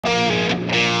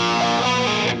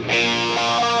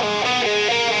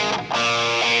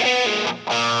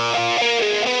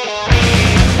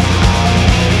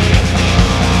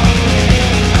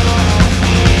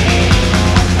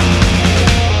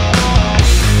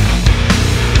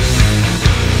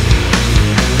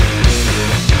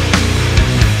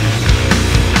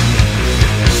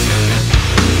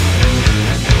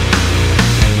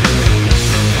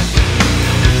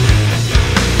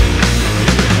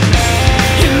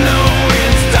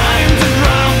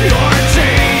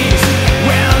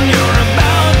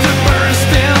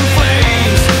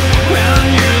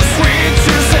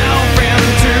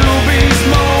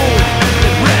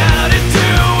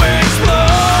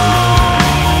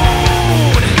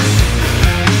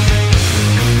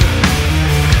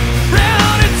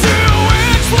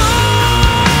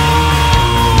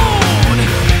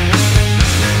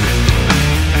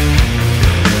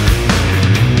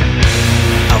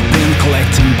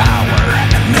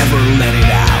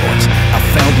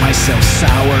myself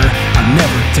sour, I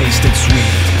never tasted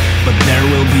sweet. But there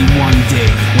will be one day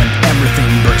when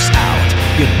everything bursts out.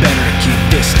 You'd better keep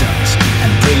distance and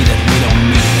pray that we don't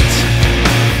meet.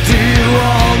 Do you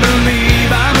all believe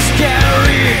I'm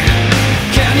scary?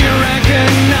 Can you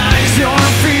recognize your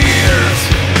fears?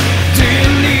 Do you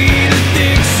need a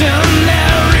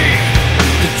dictionary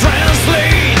to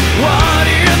translate what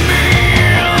it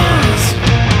means?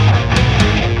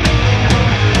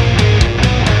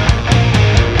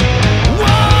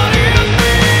 What it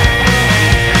means.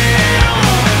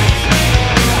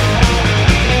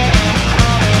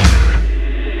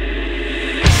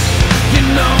 You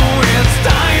know it's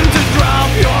time to drop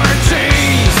your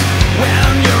chains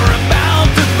when you're about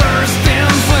to burst in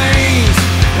flames.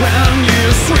 When you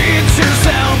switch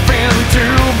yourself into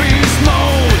beast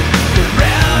mode, you're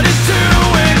ready to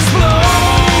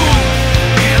explode.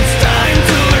 It's time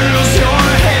to lose your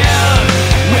head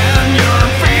when you're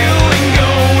feeling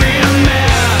going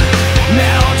mad.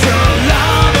 Melt your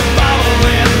lava bubble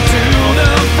into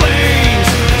the flames.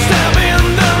 Step in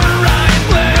the right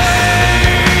place.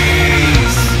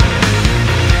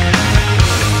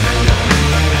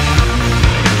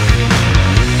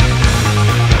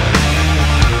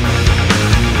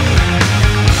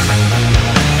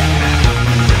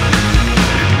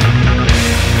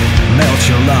 Melt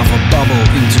your lava bubble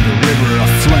into the river of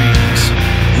flames.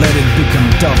 Let it become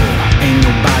double, ain't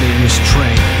nobody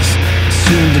restrains.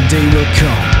 Soon the day will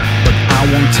come, but I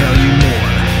won't tell you more.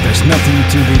 There's nothing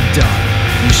to be done,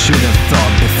 you should have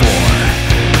thought before.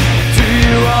 Do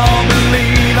you all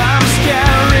believe I'm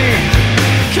scary?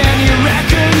 Can you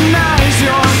recognize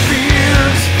your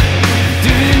fears?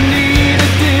 Do you need a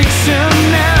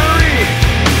dictionary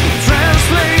to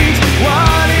translate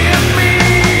what it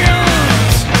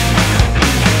means?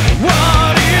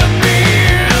 What it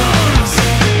means.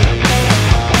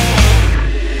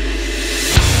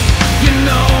 You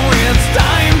know it's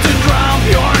time to drop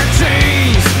your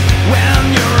chains when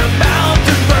you're about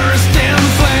to burst in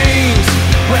flames.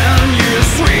 When you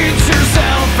switch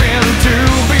yourself into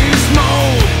beast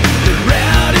mode, you're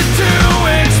ready to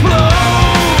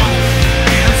explode.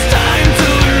 It's time to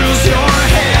lose your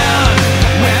head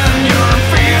when you're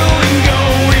feeling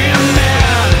going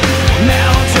mad.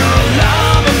 Melt your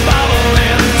lava bubble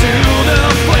into the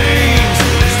flames.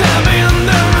 Step in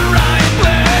the right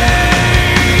place.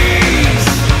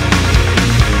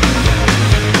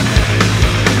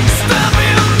 Step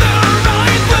in the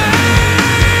right place.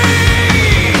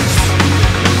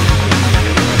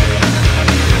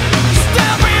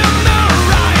 Step in the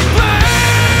right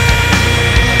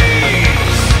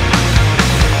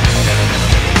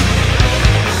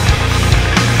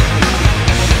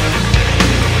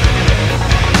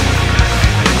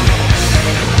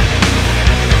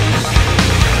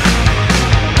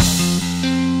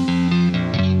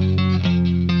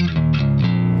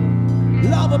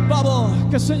Lava Bubble,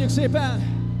 köszönjük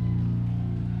szépen!